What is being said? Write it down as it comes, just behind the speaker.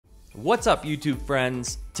What's up, YouTube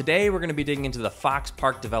friends? Today we're going to be digging into the Fox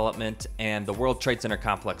Park development and the World Trade Center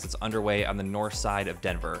complex that's underway on the north side of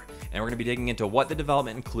Denver. And we're going to be digging into what the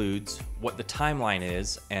development includes, what the timeline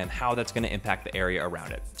is, and how that's going to impact the area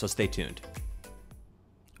around it. So stay tuned.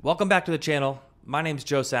 Welcome back to the channel. My name's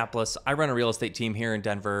Joe Saplis. I run a real estate team here in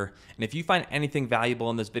Denver. And if you find anything valuable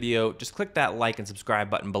in this video, just click that like and subscribe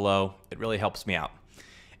button below. It really helps me out.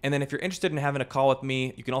 And then if you're interested in having a call with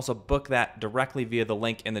me, you can also book that directly via the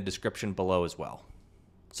link in the description below as well.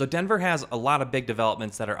 So Denver has a lot of big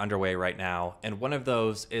developments that are underway right now, and one of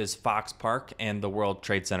those is Fox Park and the World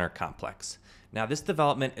Trade Center complex. Now this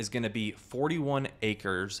development is going to be 41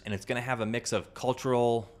 acres, and it's going to have a mix of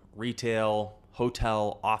cultural, retail,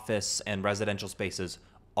 hotel, office, and residential spaces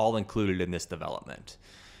all included in this development.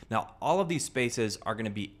 Now all of these spaces are going to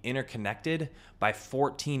be interconnected by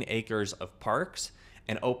 14 acres of parks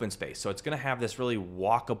and open space. So it's going to have this really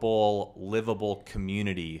walkable, livable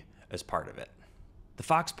community as part of it. The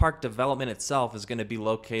Fox Park development itself is going to be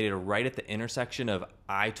located right at the intersection of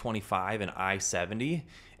I-25 and I-70,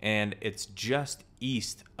 and it's just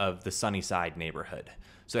east of the Sunnyside neighborhood.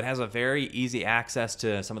 So it has a very easy access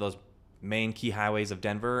to some of those main key highways of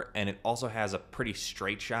Denver, and it also has a pretty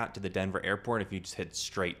straight shot to the Denver airport if you just head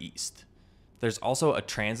straight east. There's also a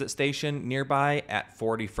transit station nearby at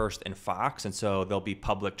 41st and Fox, and so there'll be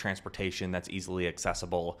public transportation that's easily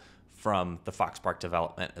accessible from the Fox Park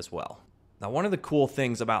development as well. Now, one of the cool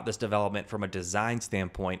things about this development from a design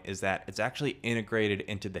standpoint is that it's actually integrated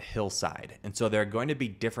into the hillside. And so there are going to be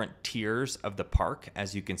different tiers of the park,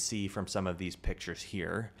 as you can see from some of these pictures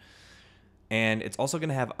here. And it's also going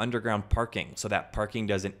to have underground parking, so that parking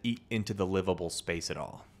doesn't eat into the livable space at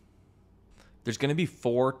all. There's going to be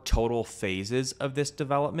 4 total phases of this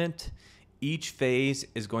development. Each phase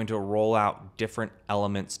is going to roll out different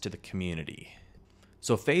elements to the community.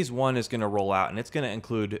 So phase 1 is going to roll out, and it's going to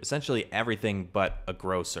include essentially everything but a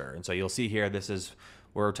grocer. And so you'll see here, this is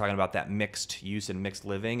where we're talking about that mixed use and mixed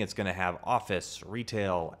living. It's going to have office,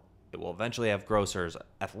 retail. It will eventually have grocers,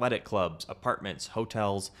 athletic clubs, apartments,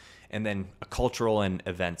 hotels, and then a cultural and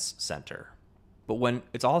events center. But when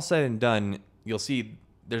it's all said and done, you'll see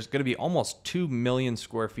there's going to be almost 2 million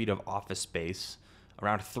square feet of office space,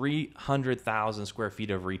 around 300,000 square feet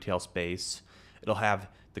of retail space. It'll have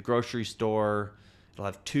the grocery store. It'll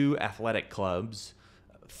have 2 athletic clubs,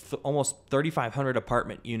 almost 3,500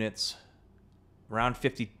 apartment units, around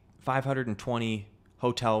 520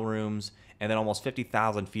 hotel rooms, and then almost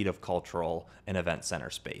 50,000 feet of cultural and event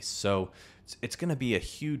center space. So it's going to be a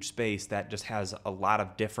huge space that just has a lot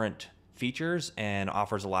of different features and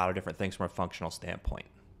offers a lot of different things from a functional standpoint.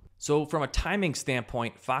 So from a timing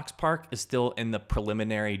standpoint, Fox Park is still in the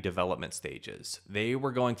preliminary development stages. They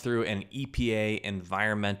were going through an EPA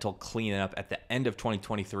environmental cleanup at the end of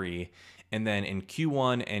 2023, and then in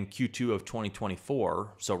Q1 and Q2 of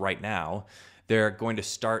 2024, so right now, they're going to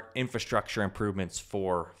start infrastructure improvements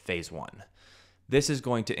for phase 1. This is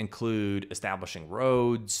going to include establishing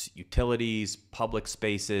roads, utilities, public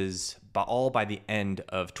spaces, but all by the end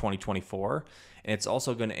of 2024. And it's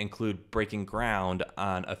also going to include breaking ground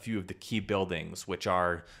on a few of the key buildings, which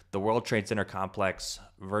are the World Trade Center complex,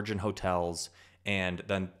 Virgin Hotels, and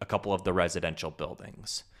then a couple of the residential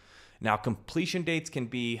buildings. Now, completion dates can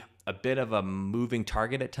be a bit of a moving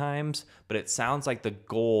target at times, but it sounds like the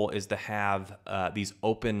goal is to have these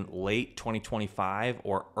open late 2025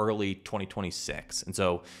 or early 2026. And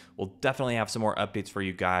so we'll definitely have some more updates for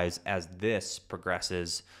you guys as this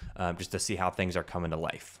progresses, just to see how things are coming to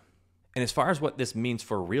life. And as far as what this means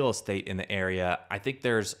for real estate in the area, I think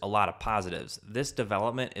there's a lot of positives. This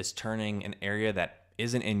development is turning an area that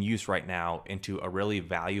isn't in use right now into a really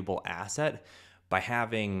valuable asset by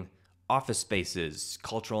having office spaces,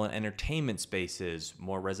 cultural and entertainment spaces,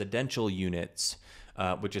 more residential units,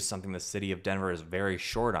 which is something the city of Denver is very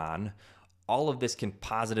short on. All of this can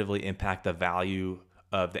positively impact the value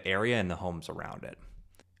of the area and the homes around it.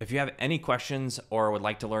 If you have any questions or would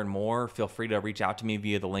like to learn more, feel free to reach out to me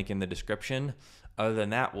via the link in the description. Other than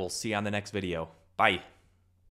that, we'll see you on the next video. Bye.